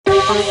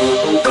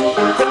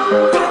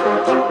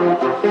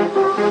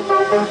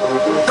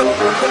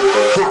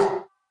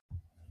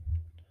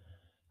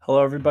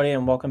Hello, everybody,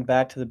 and welcome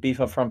back to the Beef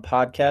Up Front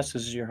podcast.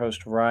 This is your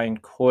host, Ryan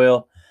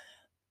Coyle.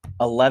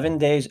 11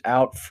 days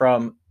out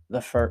from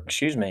the first,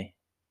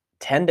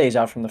 10 days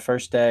out from the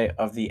first day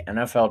of the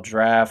NFL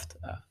draft,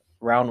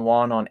 round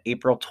one on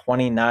April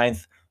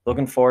 29th.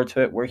 Looking forward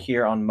to it. We're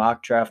here on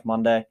Mock Draft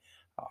Monday.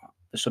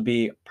 This will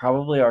be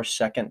probably our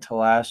second to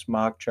last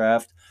mock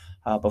draft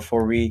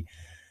before we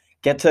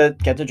get to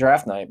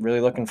draft night.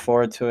 Really looking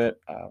forward to it.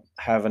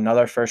 Have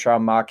another first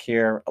round mock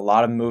here. A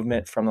lot of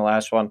movement from the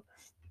last one.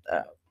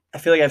 I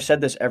feel like I've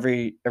said this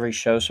every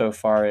show so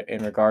far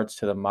in regards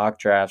to the mock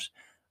drafts.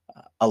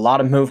 A lot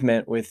of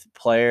movement with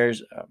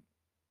players.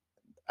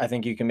 I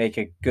think you can make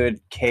a good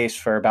case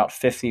for about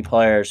 50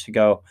 players to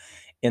go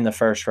in the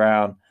first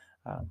round.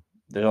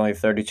 There's only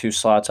 32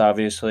 slots,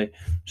 obviously,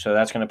 so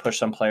that's going to push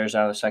some players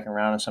out of the second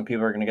round, and some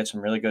people are going to get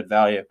some really good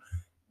value.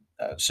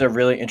 It's a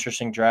really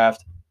interesting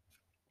draft.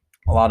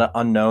 A lot of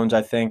unknowns,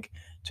 I think,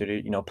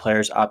 to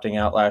players opting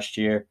out last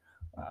year.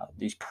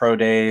 These pro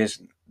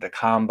days, the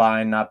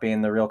combine not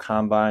being the real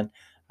combine,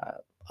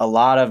 a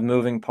lot of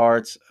moving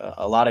parts,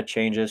 a lot of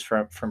changes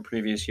from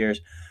previous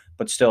years,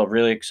 but still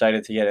really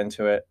excited to get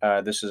into it.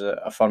 This is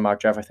a fun mock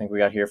draft I think we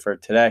got here for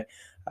today.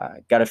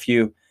 Got a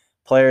few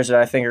players that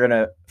I think are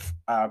going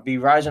to be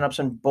rising up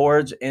some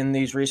boards in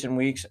these recent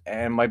weeks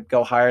and might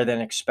go higher than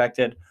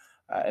expected,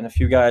 and a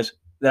few guys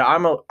that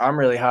I'm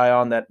really high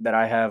on that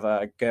I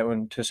have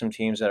going to some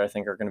teams that I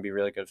think are going to be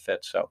really good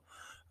fits. So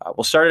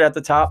we'll start it at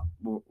the top.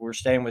 We're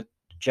staying with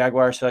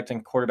Jaguars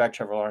selecting quarterback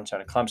Trevor Lawrence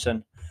out of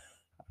Clemson.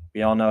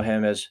 We all know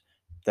him as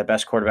the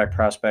best quarterback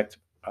prospect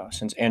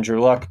since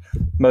Andrew Luck.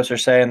 Most are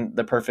saying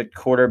the perfect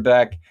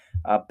quarterback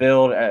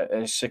build at a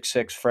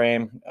 6'6"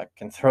 frame,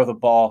 can throw the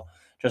ball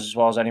just as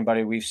well as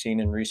anybody we've seen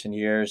in recent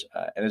years,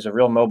 and is a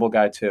real mobile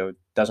guy too.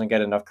 Doesn't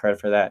get enough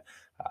credit for that.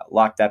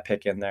 Lock that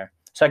pick in there.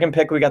 Second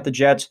pick, we got the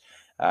Jets.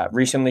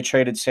 Recently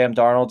traded Sam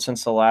Darnold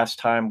since the last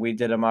time we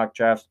did a mock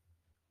draft.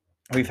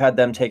 We've had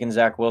them taking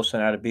Zach Wilson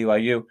out of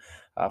BYU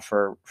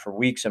for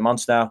weeks and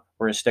months now.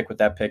 We're going to stick with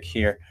that pick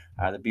here.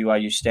 The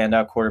BYU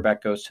standout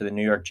quarterback goes to the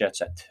New York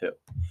Jets at 2.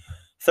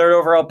 Third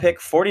overall pick,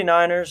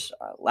 49ers.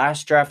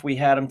 Last draft we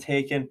had him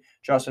taken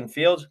Justin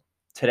Fields.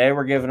 Today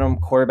we're giving him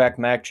quarterback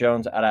Mac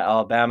Jones out of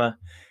Alabama.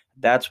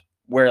 That's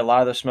where a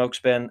lot of the smoke's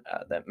been,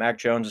 that Mac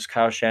Jones is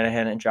Kyle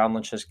Shanahan and John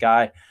Lynch's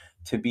guy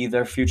to be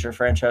their future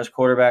franchise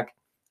quarterback.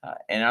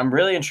 And I'm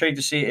really intrigued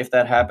to see if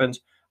that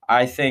happens.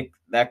 I think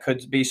that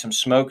could be some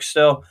smoke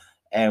still,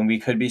 and we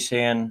could be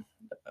seeing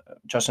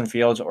Justin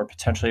Fields or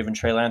potentially even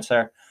Trey Lance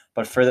there.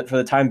 But for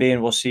the time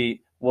being,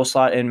 we'll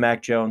slot in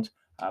Mac Jones.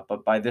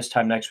 But by this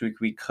time next week,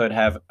 we could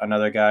have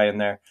another guy in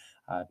there.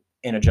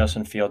 In a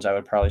Justin Fields, I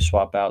would probably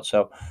swap out.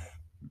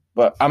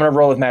 But I'm going to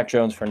roll with Mac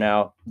Jones for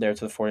now, there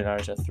to the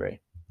 49ers at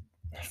 3.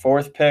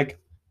 Fourth pick,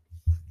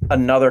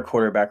 another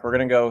quarterback. We're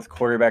going to go with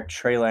quarterback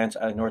Trey Lance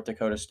out of North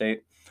Dakota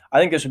State. I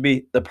think this would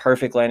be the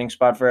perfect landing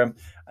spot for him.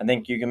 I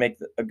think you can make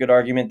a good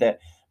argument that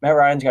Matt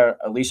Ryan's got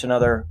at least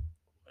another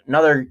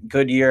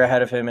good year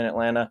ahead of him in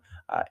Atlanta,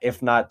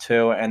 if not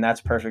 2, and that's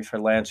perfect for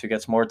Lance, who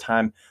gets more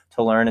time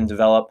to learn and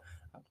develop.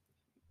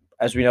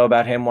 As we know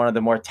about him, one of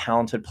the more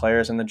talented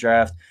players in the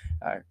draft,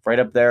 right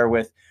up there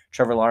with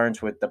Trevor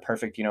Lawrence with the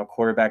perfect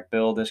quarterback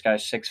build. This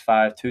guy's 6'5",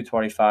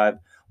 225,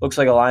 looks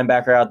like a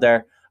linebacker out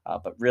there,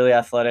 but really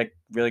athletic,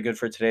 really good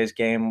for today's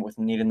game with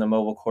needing the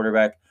mobile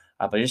quarterback.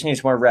 But he just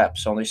needs more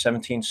reps. Only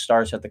 17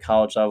 starts at the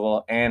college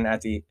level, and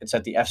it's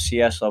at the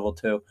FCS level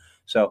too.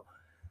 So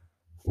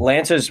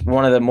Lance is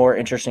one of the more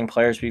interesting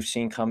players we've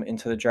seen come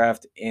into the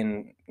draft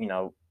in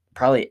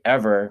probably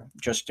ever,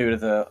 just due to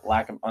the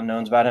lack of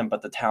unknowns about him.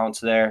 But the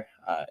talent's there,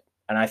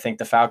 and I think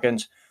the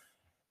Falcons,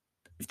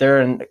 if they're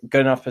in a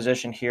good enough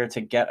position here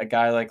to get a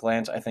guy like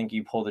Lance, I think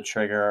you pull the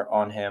trigger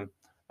on him.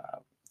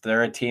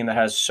 They're a team that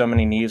has so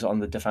many needs on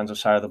the defensive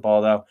side of the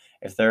ball, though.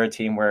 If they're a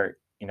team where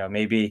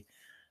maybe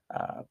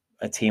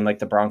a team like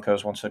the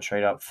Broncos wants to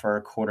trade up for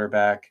a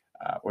quarterback,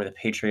 or the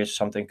Patriots,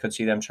 something, could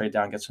see them trade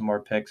down, get some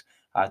more picks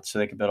so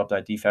they can build up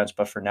that defense.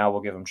 But for now,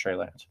 we'll give them Trey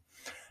Lance.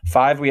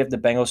 5, we have the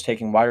Bengals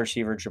taking wide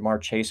receiver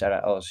Jamar Chase out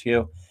of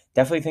LSU.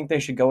 Definitely think they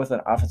should go with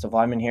an offensive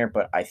lineman here,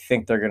 but I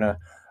think they're going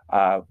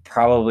to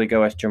probably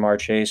go with Jamar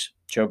Chase,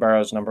 Joe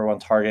Burrow's number 1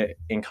 target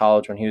in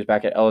college when he was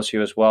back at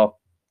LSU as well.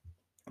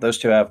 Those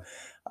two have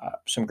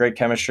some great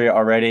chemistry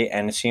already,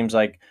 and it seems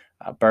like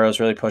Burrow's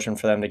really pushing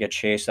for them to get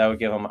Chase. That would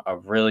give them a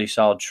really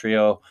solid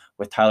trio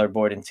with Tyler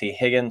Boyd and T.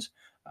 Higgins.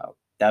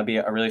 That would be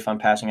a really fun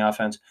passing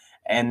offense.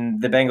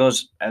 And the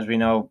Bengals, as we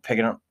know,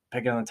 picking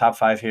in the top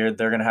 5 here,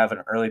 they're going to have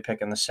an early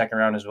pick in the second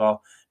round as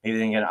well. Maybe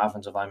they can get an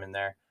offensive lineman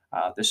there.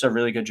 This is a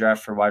really good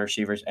draft for wide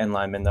receivers and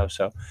linemen, though.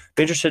 So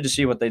be interested to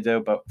see what they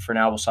do. But for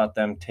now, we'll slot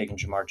them taking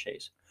Jamar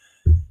Chase.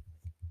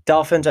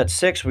 Dolphins at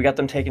 6, we got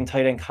them taking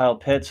tight end Kyle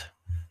Pitts.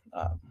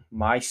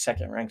 My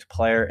second-ranked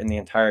player in the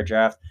entire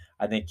draft.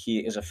 I think he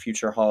is a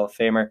future Hall of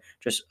Famer.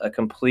 Just a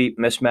complete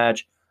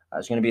mismatch.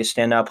 He's going to be a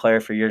standout player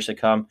for years to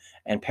come.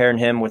 And pairing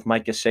him with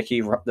Mike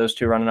Gesicki, those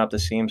two running up the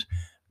seams,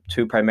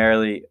 two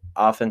primarily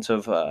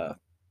offensive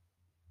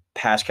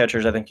pass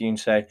catchers, I think you can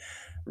say,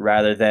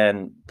 rather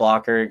than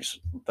blockers,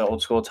 the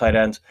old school tight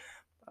ends.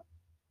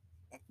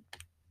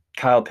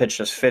 Kyle Pitts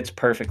just fits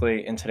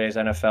perfectly in today's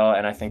NFL,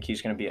 and I think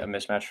he's going to be a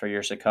mismatch for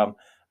years to come.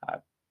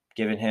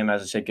 Given him,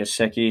 as I said,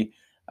 Gesicki,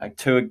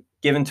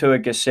 given to a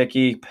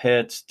Gesicki,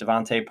 Pitts,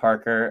 Devontae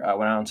Parker,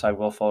 went out inside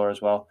Will Fuller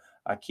as well.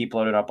 Keep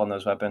loaded up on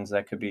those weapons.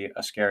 That could be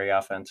a scary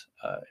offense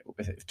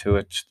if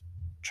Tua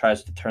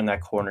tries to turn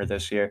that corner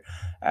this year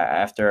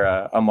after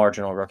a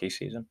marginal rookie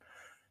season.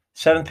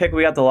 7th pick,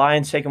 we got the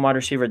Lions taking wide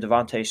receiver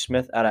Devontae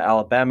Smith out of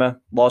Alabama.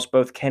 Lost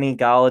both Kenny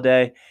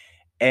Golladay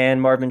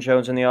and Marvin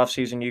Jones in the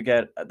offseason. You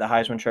get the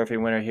Heisman Trophy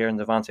winner here in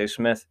Devontae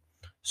Smith.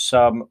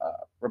 Some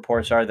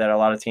reports are that a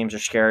lot of teams are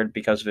scared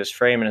because of his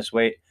frame and his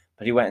weight,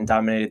 but he went and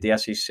dominated the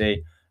SEC.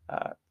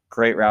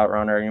 Great route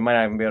runner. You might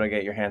not even be able to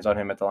get your hands on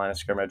him at the line of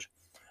scrimmage.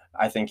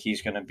 I think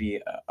he's going to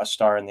be a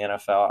star in the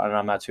NFL, and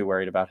I'm not too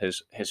worried about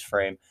his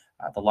frame.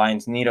 The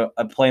Lions need a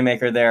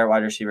playmaker there,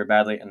 wide receiver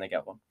badly, and they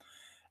get one.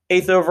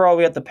 8th overall,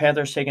 we have the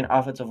Panthers taking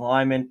offensive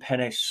lineman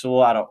Penei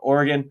Sewell out of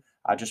Oregon.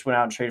 Just went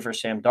out and traded for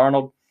Sam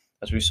Darnold.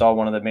 As we saw,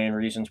 one of the main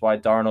reasons why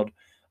Darnold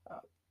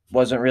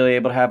wasn't really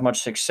able to have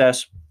much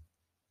success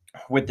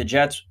with the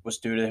Jets was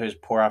due to his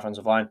poor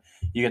offensive line.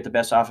 You get the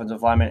best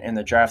offensive lineman in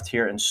the draft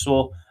here in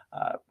Sewell,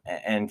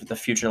 and the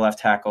future left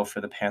tackle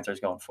for the Panthers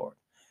going forward.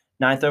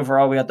 9th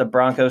overall, we got the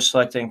Broncos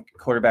selecting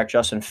quarterback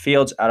Justin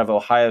Fields out of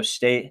Ohio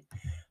State.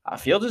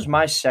 Fields is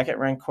my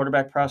second-ranked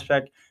quarterback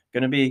prospect.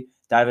 Going to be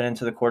diving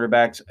into the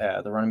quarterbacks,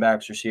 the running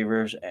backs,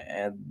 receivers,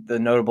 and the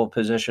notable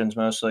positions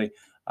mostly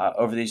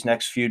over these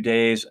next few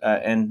days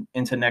and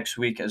into next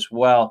week as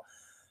well.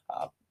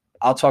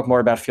 I'll talk more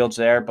about Fields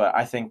there, but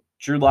I think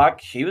Drew Lock,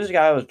 he was a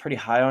guy I was pretty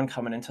high on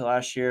coming into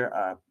last year.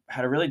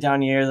 Had a really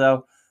down year,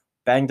 though,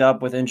 banged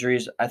up with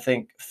injuries. I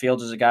think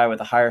Fields is a guy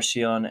with a higher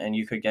ceiling, and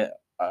you could get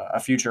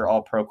a future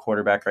all-pro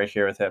quarterback right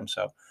here with him.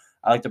 So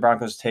I like the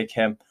Broncos to take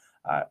him.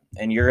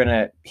 And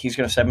he's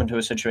gonna step into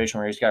a situation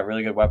where he's got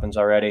really good weapons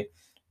already.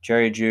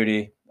 Jerry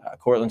Jeudy,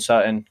 Courtland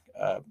Sutton,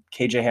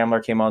 KJ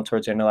Hamler came on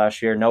towards the end of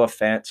last year. Noah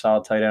Fant,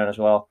 solid tight end as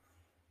well.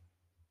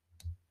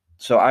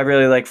 So I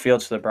really like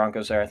Fields to the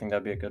Broncos there. I think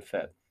that'd be a good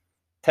fit.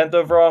 10th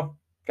overall,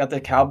 got the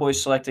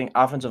Cowboys selecting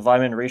offensive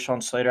lineman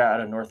Rashawn Slater out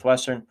of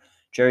Northwestern.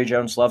 Jerry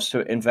Jones loves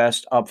to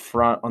invest up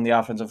front on the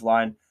offensive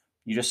line.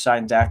 You just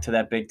signed Dak to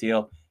that big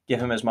deal.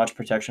 Give him as much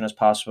protection as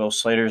possible.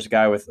 Slater is a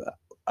guy with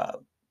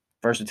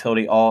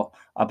versatility all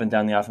up and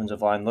down the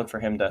offensive line. Look for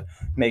him to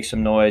make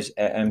some noise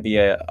and be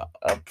a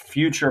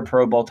future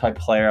Pro Bowl type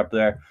player up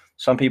there.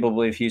 Some people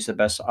believe he's the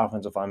best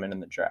offensive lineman in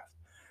the draft.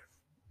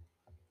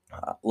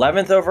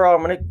 11th overall,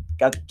 I'm going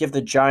to give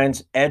the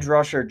Giants edge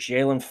rusher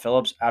Jalen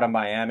Phillips out of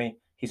Miami.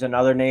 He's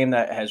another name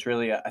that has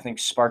really, I think,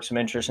 sparked some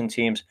interest in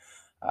teams.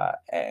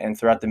 And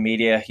throughout the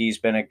media, he's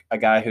been a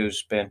guy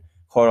who's been,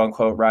 quote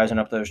unquote, rising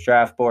up those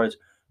draft boards.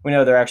 We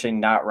know they're actually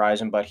not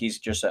rising, but he's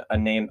just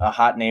a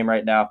hot name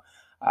right now.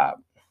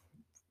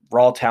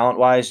 Raw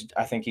talent-wise,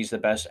 I think he's the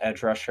best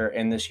edge rusher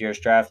in this year's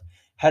draft.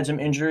 Had some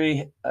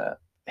injury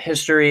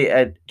history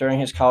during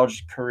his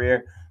college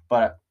career,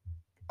 but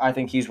I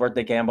think he's worth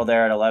the gamble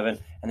there at 11,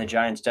 and the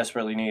Giants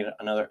desperately need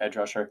another edge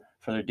rusher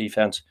for their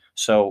defense.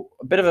 So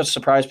a bit of a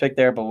surprise pick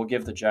there, but we'll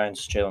give the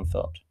Giants Jalen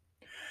Phillips.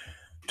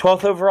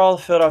 12th overall,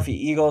 the Philadelphia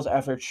Eagles,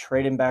 after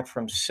trading back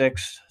from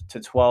 6 to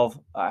 12,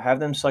 have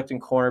them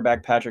selecting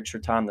cornerback Patrick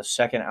Surtain, the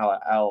second out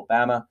of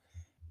Alabama.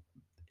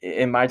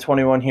 In my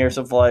 21 years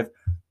of life,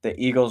 the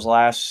Eagles'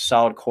 last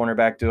solid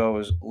cornerback duo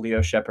was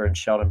Leo Shepard and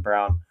Sheldon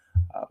Brown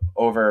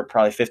over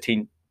probably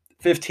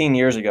 15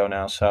 years ago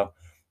now. So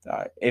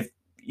if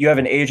you have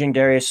an aging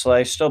Darius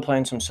Slay, still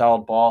playing some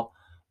solid ball,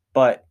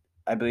 but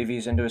I believe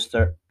he's into his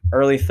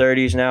early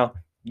 30s now.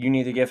 You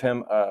need to give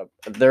him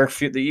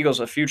the Eagles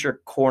a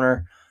future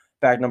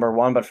cornerback number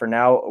 1, but for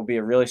now it will be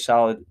a really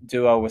solid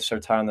duo with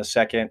Surtain the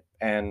second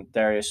and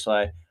Darius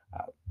Slay.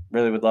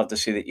 Really would love to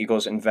see the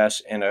Eagles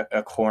invest in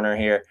a corner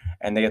here,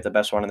 and they get the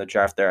best one in the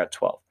draft there at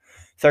 12.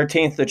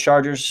 13th, the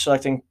Chargers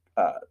selecting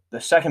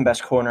the second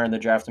best corner in the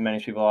draft in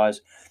many people's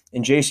eyes,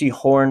 in J.C.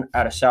 Horn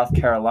out of South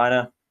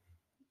Carolina.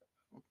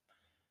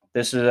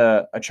 This is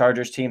a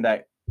Chargers team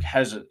that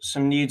has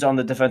some needs on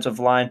the defensive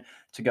line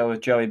to go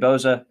with Joey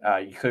Bosa.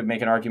 You could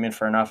make an argument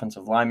for an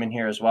offensive lineman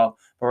here as well,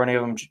 but we're going to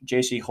give them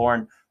J.C.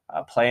 Horn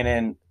playing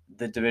in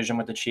the division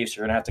with the Chiefs.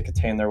 You're going to have to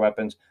contain their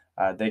weapons.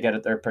 They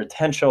get their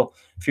potential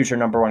future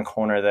number 1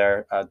 corner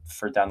there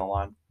for down the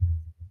line.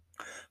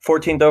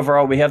 14th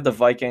overall, we have the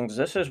Vikings.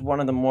 This is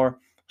one of the more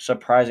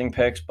surprising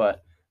picks,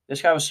 but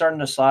this guy was starting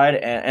to slide,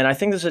 and I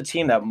think this is a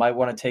team that might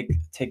want to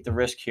take the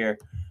risk here.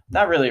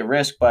 Not really a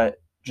risk,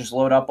 but just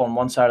load up on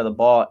one side of the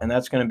ball, and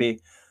that's going to be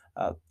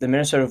the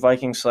Minnesota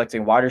Vikings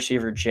selecting wide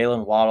receiver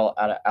Jalen Waddle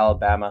out of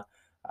Alabama.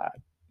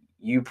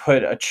 You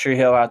put a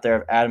trio out there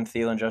of Adam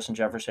Thielen, Justin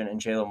Jefferson, and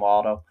Jalen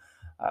Waddle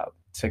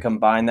to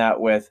combine that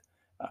with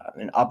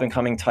an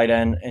up-and-coming tight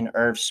end in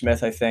Irv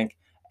Smith, I think,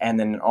 and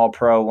then an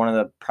all-pro, one of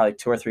the probably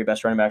 2 or 3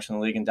 best running backs in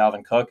the league in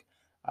Dalvin Cook.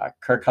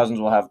 Kirk Cousins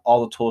will have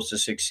all the tools to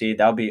succeed.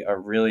 That'll be a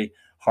really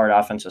hard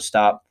offense to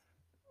stop.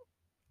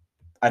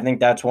 I think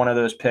that's one of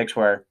those picks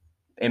where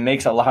it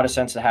makes a lot of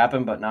sense to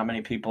happen, but not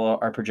many people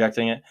are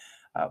projecting it.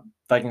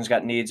 Vikings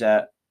got needs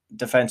at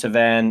defensive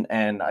end,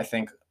 and I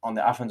think on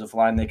the offensive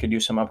line they could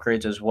use some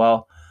upgrades as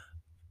well.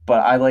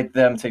 But I like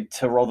them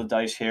to roll the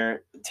dice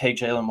here, take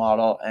Jalen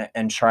Waddle,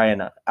 and try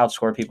and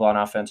outscore people on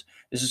offense.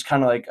 This is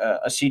kind of like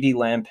a CD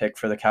Lamb pick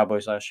for the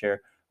Cowboys last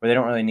year, where they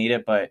don't really need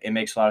it, but it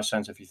makes a lot of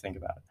sense if you think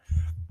about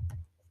it.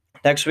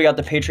 Next, we got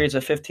the Patriots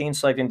at 15,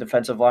 selecting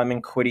defensive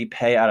lineman Kwity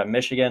Paye out of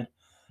Michigan.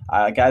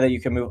 A guy that you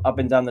can move up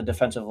and down the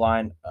defensive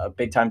line, a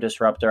big-time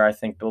disruptor. I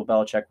think Bill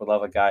Belichick would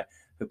love a guy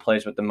who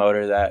plays with the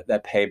motor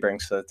that Paye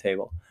brings to the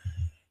table.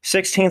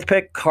 16th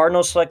pick,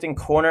 Cardinals selecting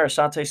corner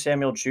Asante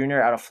Samuel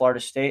Jr. out of Florida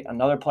State,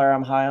 another player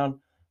I'm high on.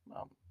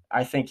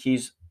 I think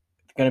he's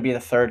going to be the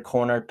third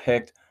corner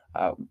picked.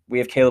 We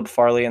have Caleb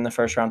Farley in the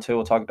first round too.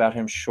 We'll talk about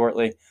him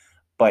shortly,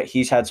 but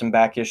he's had some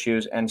back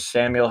issues, and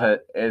Samuel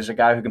is a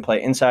guy who can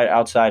play inside,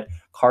 outside.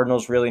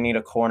 Cardinals really need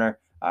a corner,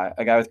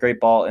 a guy with great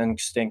ball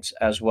instincts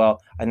as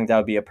well. I think that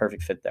would be a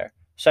perfect fit there.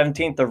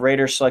 17th, the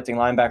Raiders selecting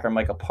linebacker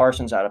Micah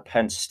Parsons out of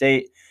Penn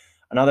State.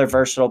 Another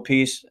versatile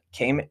piece,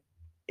 came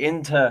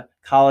into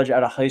college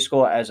out of high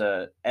school as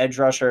a edge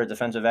rusher, a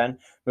defensive end,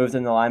 moved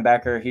into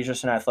linebacker. He's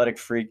just an athletic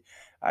freak.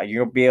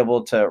 You'll be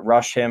able to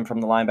rush him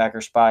from the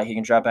linebacker spot. He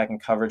can drop back in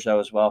coverage, though,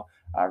 as well.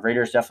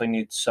 Raiders definitely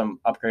need some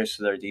upgrades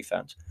to their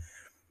defense.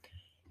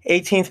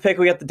 18th pick,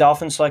 we got the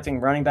Dolphins selecting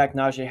running back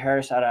Najee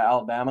Harris out of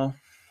Alabama.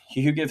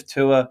 You give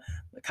Tua,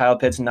 Kyle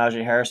Pitts, and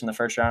Najee Harris in the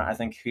first round, I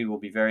think he will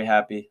be very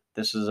happy.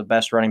 This is the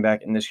best running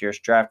back in this year's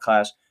draft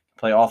class.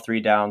 Play all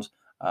three downs.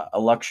 A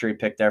luxury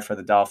pick there for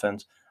the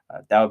Dolphins.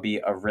 That would be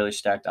a really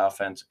stacked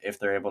offense if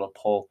they're able to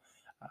pull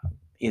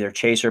either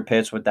Chase or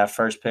Pitts with that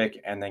first pick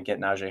and then get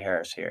Najee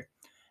Harris here.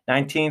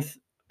 19th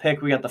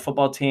pick, we got the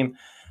football team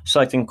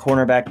selecting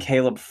cornerback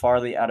Caleb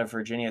Farley out of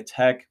Virginia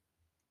Tech.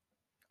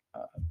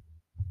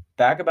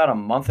 Back about a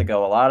month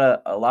ago, a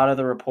lot of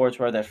the reports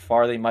were that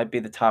Farley might be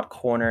the top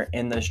corner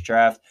in this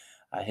draft.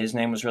 His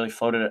name was really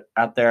floated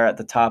out there at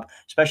the top,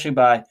 especially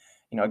by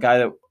a guy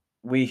that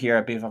we here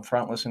at Beef Up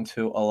Front listen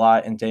to a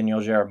lot in Daniel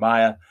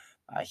Jeremiah.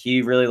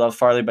 He really loved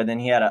Farley, but then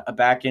he had a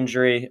back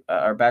injury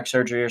or back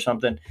surgery or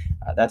something.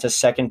 That's a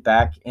second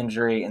back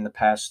injury in the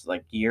past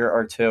year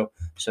or two.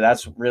 So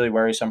that's really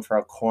worrisome for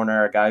a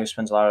corner, a guy who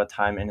spends a lot of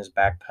time in his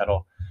back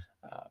pedal.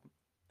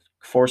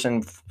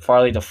 Forcing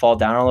Farley to fall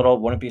down a little.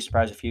 Wouldn't be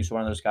surprised if he's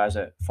one of those guys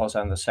that falls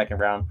down in the second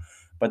round.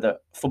 But the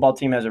football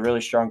team has a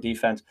really strong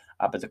defense,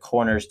 but the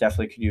corners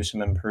definitely could use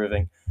some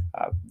improving.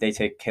 They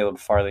take Caleb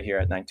Farley here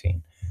at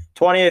 19.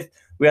 20th,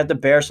 we have the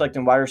Bears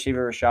selecting wide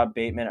receiver Rashad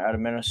Bateman out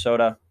of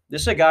Minnesota.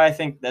 This is a guy I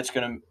think that's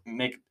going to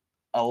make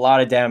a lot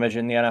of damage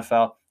in the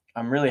NFL.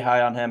 I'm really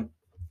high on him.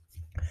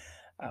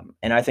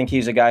 And I think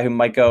he's a guy who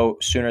might go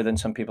sooner than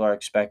some people are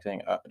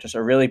expecting. Just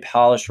a really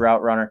polished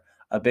route runner,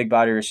 a big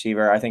body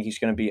receiver. I think he's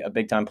going to be a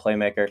big-time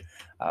playmaker.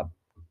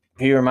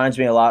 He reminds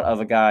me a lot of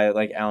a guy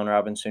like Allen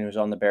Robinson, who's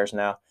on the Bears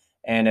now.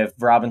 And if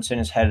Robinson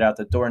is headed out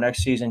the door next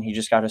season, he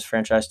just got his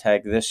franchise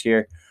tag this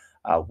year.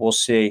 We'll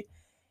see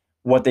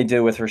what they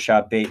do with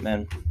Rashad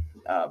Bateman.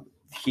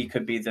 He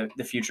could be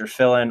the future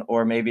fill-in,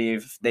 or maybe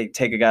if they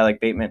take a guy like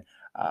Bateman,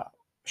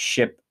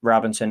 ship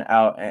Robinson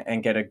out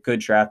and get a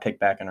good draft pick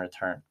back in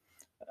return.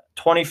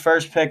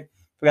 21st pick,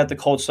 we got the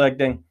Colts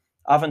selecting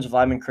offensive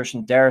lineman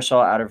Christian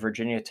Darrisaw out of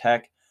Virginia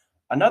Tech.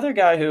 Another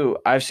guy who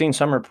I've seen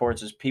some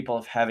reports is people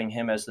of having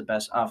him as the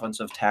best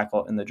offensive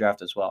tackle in the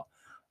draft as well.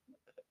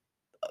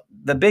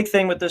 The big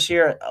thing with this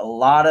year, a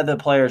lot of the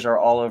players are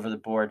all over the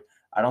board.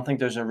 I don't think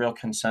there's a real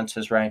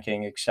consensus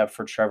ranking except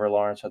for Trevor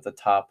Lawrence at the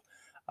top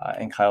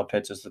and Kyle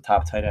Pitts as the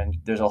top tight end.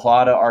 There's a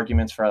lot of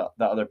arguments for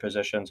the other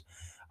positions,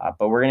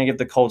 but we're going to give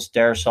the Colts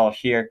Darrisaw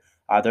here.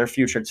 Their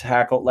future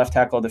tackle, left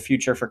tackle of the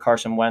future for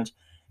Carson Wentz.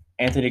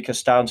 Anthony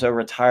Costanzo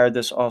retired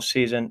this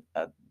offseason.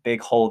 A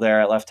big hole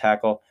there at left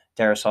tackle.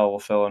 Darrisaw will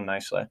fill in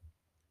nicely.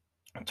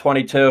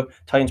 22,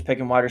 Titans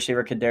picking wide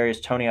receiver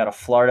Kadarius Toney out of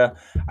Florida.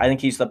 I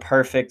think he's the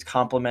perfect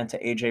complement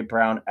to A.J.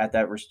 Brown at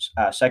that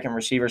second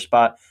receiver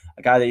spot,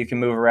 a guy that you can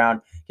move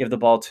around, give the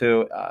ball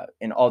to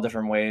in all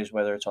different ways,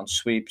 whether it's on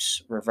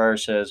sweeps,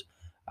 reverses,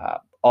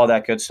 all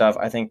that good stuff.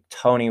 I think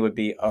Toney would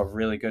be a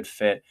really good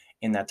fit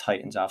in that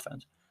Titans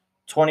offense.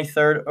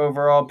 23rd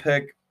overall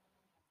pick,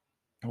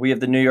 we have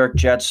the New York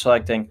Jets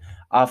selecting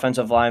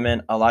offensive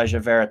lineman Elijah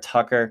Vera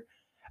Tucker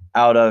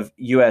out of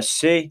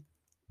USC.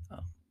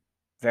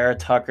 Vera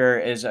Tucker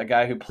is a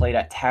guy who played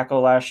at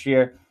tackle last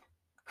year.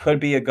 Could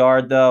be a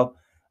guard, though.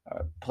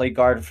 Played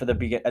guard at the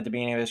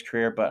beginning of his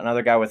career, but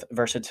another guy with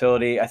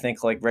versatility, I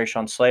think, like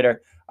Rashawn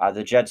Slater.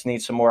 The Jets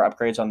need some more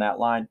upgrades on that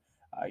line.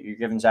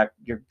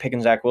 You're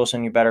picking Zach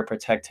Wilson. You better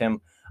protect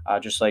him,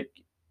 just like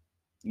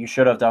you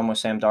should have done with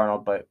Sam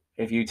Darnold. But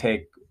if you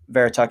take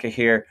Vera Tucker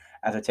here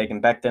after taking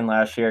Becton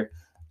last year,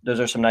 those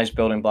are some nice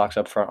building blocks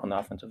up front on the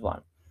offensive line.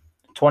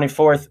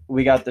 24th,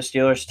 we got the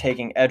Steelers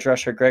taking edge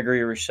rusher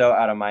Gregory Rousseau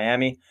out of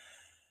Miami.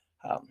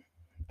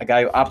 A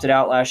guy who opted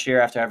out last year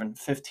after having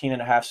 15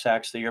 and a half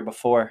sacks the year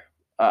before.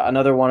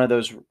 another one of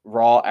those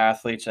raw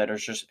athletes that are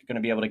just going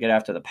to be able to get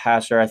after the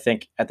passer, I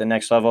think, at the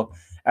next level.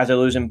 After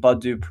losing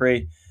Bud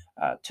Dupree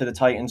to the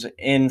Titans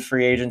in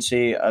free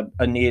agency,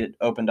 a need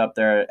opened up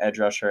there at edge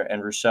rusher,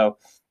 and Rousseau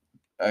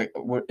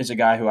is a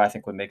guy who I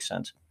think would make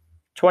sense.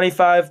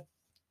 25,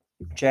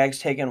 Jags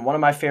taking one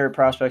of my favorite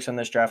prospects in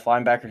this draft,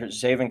 linebacker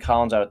Zaven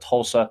Collins out of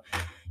Tulsa.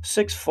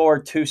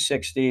 6'4",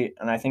 260,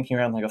 and I think he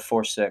ran like a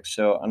 4.6.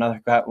 So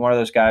another guy, one of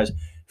those guys,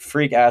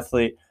 freak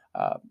athlete,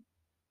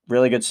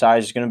 really good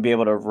size. He's going to be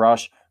able to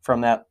rush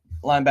from that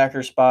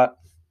linebacker spot.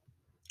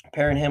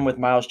 Pairing him with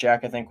Miles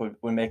Jack, I think, would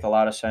make a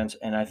lot of sense.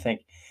 And I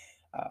think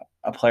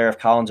a player of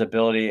Collins'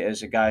 ability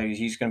is a guy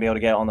he's going to be able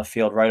to get on the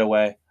field right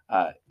away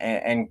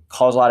and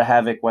cause a lot of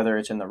havoc, whether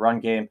it's in the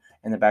run game,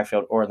 in the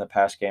backfield, or in the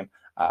pass game.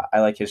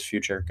 I like his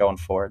future going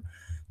forward.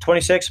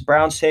 26,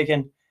 Browns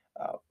taken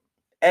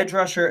edge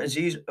rusher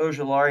Azeez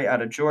Ojulari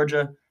out of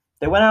Georgia.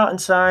 They went out and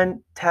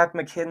signed Takk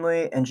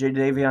McKinley and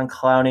Jadeveon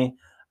Clowney,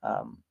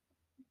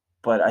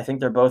 but I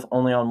think they're both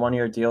only on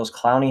one-year deals.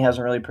 Clowney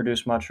hasn't really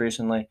produced much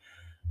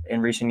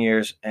in recent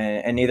years,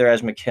 and neither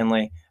has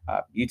McKinley.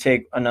 You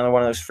take another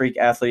one of those freak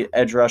athlete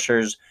edge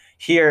rushers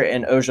here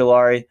in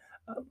Ojulari,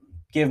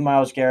 give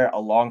Myles Garrett a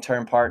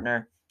long-term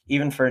partner,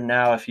 even for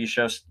now if he's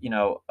just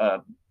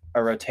a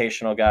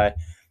rotational guy.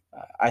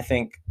 I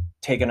think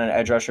taking an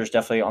edge rusher is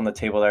definitely on the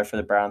table there for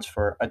the Browns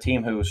for a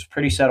team who's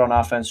pretty set on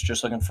offense,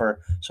 just looking for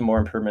some more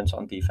improvements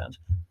on defense.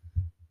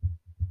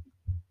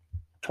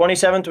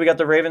 27th, we got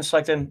the Ravens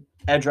selecting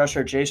edge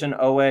rusher Jayson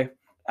Oweh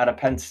out of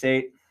Penn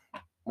State.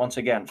 Once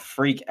again,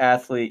 freak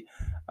athlete,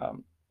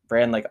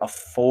 ran like a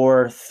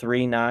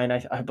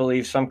 4.39, I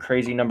believe, some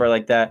crazy number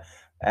like that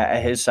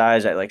at his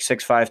size at like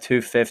 6'5",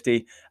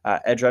 250.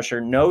 Edge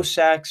rusher, no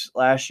sacks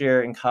last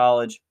year in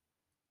college,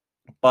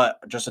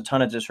 but just a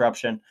ton of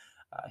disruption.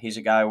 He's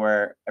a guy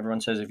where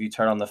everyone says if you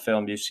turn on the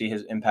film, you see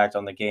his impact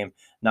on the game,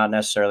 not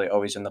necessarily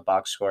always in the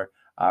box score.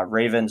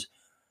 Ravens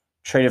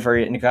traded for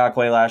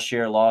Ngakoue last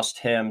year, lost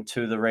him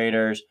to the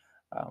Raiders,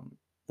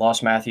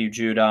 lost Matthew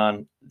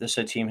Judon. This is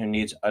a team who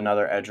needs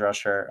another edge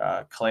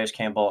rusher. Calais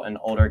Campbell, an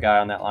older guy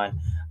on that line.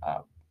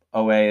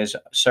 Oweh is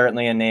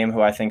certainly a name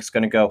who I think is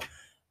going to go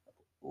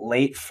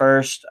late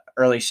first,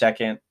 early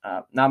second.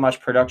 Not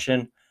much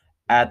production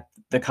at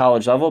the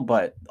college level,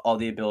 but all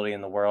the ability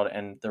in the world,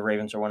 and the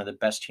Ravens are one of the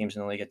best teams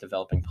in the league at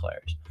developing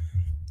players.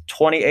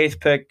 28th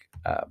pick,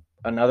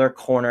 another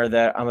corner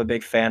that I'm a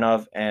big fan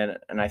of, and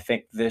I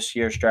think this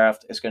year's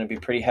draft is going to be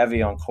pretty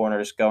heavy on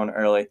corners going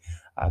early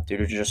due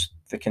to just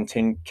the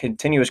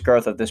continuous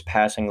growth of this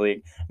passing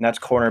league, and that's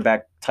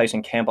cornerback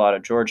Tyson Campbell out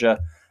of Georgia,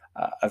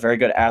 a very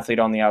good athlete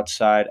on the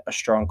outside, a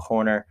strong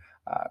corner,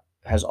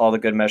 has all the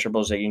good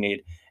measurables that you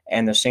need,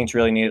 and the Saints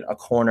really need a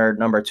corner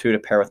number 2 to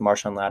pair with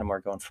Marshawn Lattimore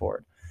going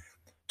forward.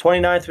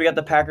 29th, we got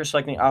the Packers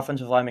selecting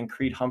offensive lineman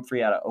Creed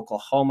Humphrey out of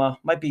Oklahoma.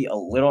 Might be a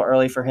little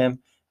early for him.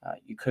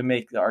 You could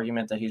make the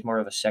argument that he's more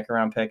of a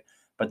second-round pick,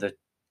 but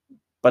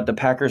the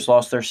Packers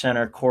lost their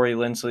center, Corey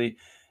Linsley,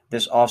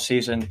 this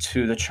offseason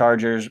to the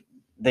Chargers.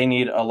 They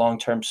need a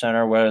long-term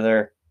center,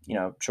 whether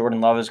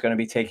Jordan Love is going to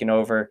be taking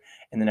over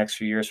in the next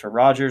few years for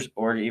Rodgers,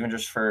 or even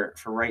just for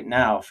right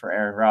now for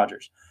Aaron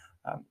Rodgers.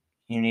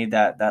 You need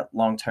that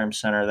long-term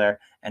center there,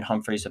 and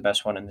Humphrey's the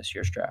best one in this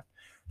year's draft.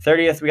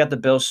 30th, we got the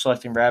Bills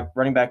selecting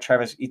running back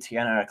Travis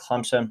Etienne out of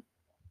Clemson.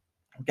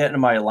 I'll get into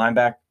my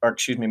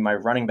my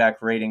running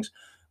back ratings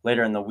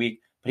later in the week,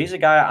 but he's a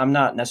guy I'm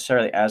not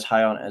necessarily as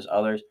high on as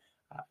others.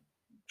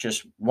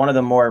 Just one of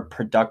the more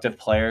productive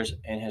players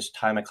in his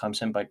time at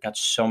Clemson, but got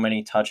so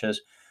many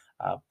touches.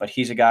 But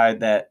he's a guy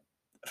that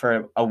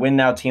for a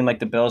win-now team like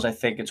the Bills, I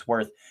think it's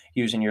worth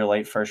using your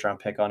late first-round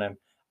pick on him.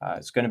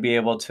 It's going to be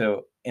able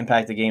to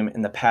impact the game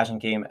in the passing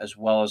game as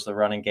well as the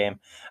running game.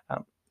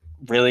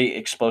 Really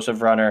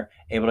explosive runner,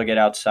 able to get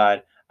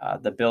outside.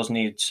 The Bills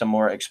need some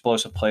more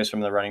explosive plays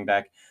from the running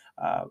back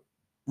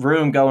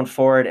room going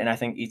forward, and I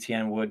think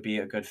Etienne would be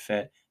a good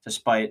fit.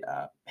 Despite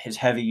his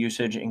heavy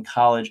usage in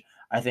college,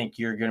 I think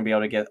you're going to be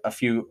able to get a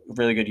few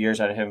really good years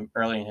out of him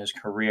early in his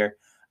career.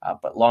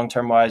 But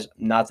long-term wise,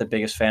 not the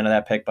biggest fan of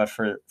that pick, but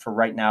for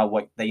right now,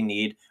 what they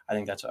need, I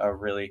think that's a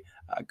really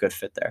good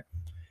fit there.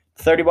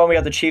 31, we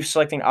got the Chiefs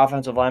selecting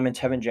offensive lineman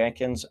Tevin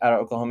Jenkins out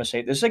of Oklahoma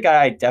State. This is a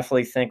guy I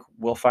definitely think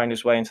will find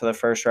his way into the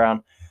first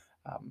round.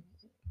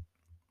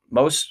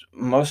 Most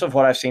of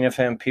what I've seen of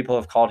him, people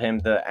have called him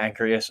the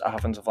angriest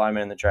offensive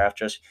lineman in the draft.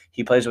 Just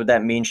he plays with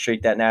that mean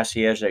streak, that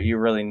nasty edge that you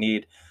really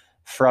need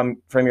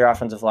from your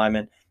offensive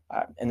lineman.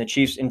 And the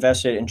Chiefs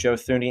invested in Joe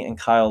Thuney and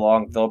Kyle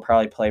Long. They'll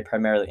probably play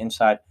primarily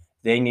inside.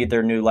 They need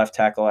their new left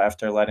tackle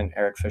after letting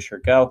Eric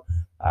Fisher go.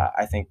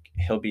 I think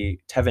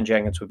Tevin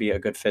Jenkins would be a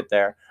good fit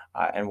there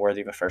and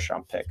worthy of a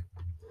first-round pick.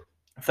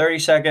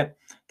 32nd,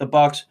 the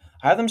Bucs.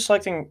 I have them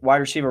selecting wide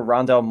receiver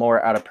Rondale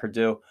Moore out of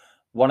Purdue.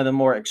 One of the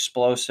more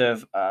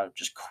explosive,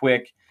 just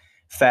quick,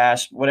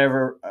 fast,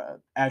 whatever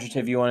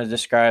adjective you want to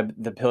describe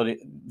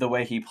the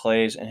way he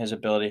plays and his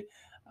ability.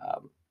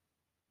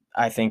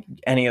 I think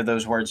any of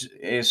those words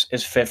is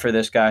fit for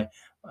this guy.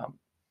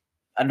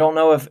 I don't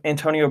know if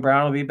Antonio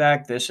Brown will be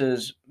back. This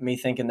is me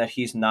thinking that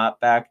he's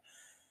not back.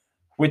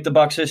 with the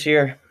Bucs this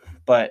year,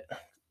 but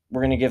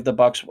we're going to give the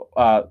Bucs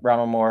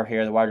Ronald Moore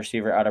here, the wide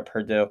receiver out of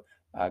Purdue,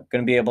 going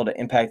to be able to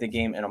impact the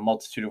game in a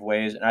multitude of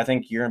ways, and I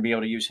think you're going to be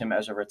able to use him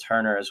as a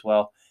returner as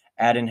well,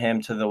 adding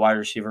him to the wide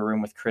receiver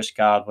room with Chris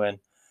Godwin,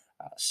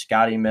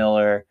 Scotty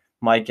Miller,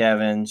 Mike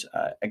Evans,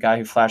 a guy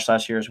who flashed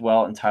last year as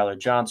well, and Tyler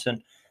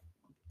Johnson.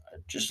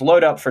 Just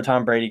load up for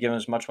Tom Brady, give him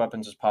as much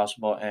weapons as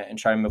possible, and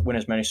try to win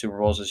as many Super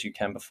Bowls as you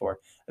can before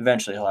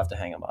eventually he'll have to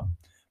hang him up.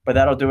 But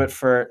that'll do it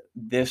for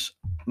this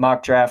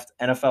mock draft,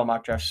 NFL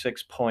mock draft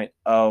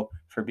 6.0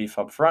 for Beef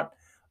Up Front.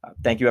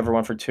 Thank you,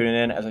 everyone, for tuning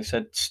in. As I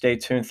said, stay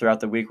tuned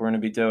throughout the week. We're going to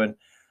be doing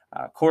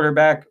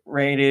quarterback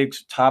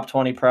ratings, top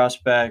 20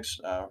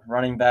 prospects,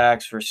 running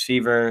backs,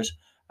 receivers.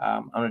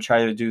 I'm going to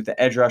try to do the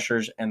edge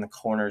rushers and the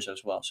corners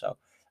as well. So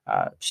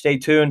stay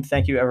tuned.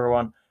 Thank you,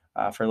 everyone,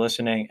 for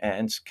listening,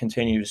 and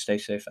continue to stay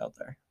safe out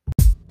there.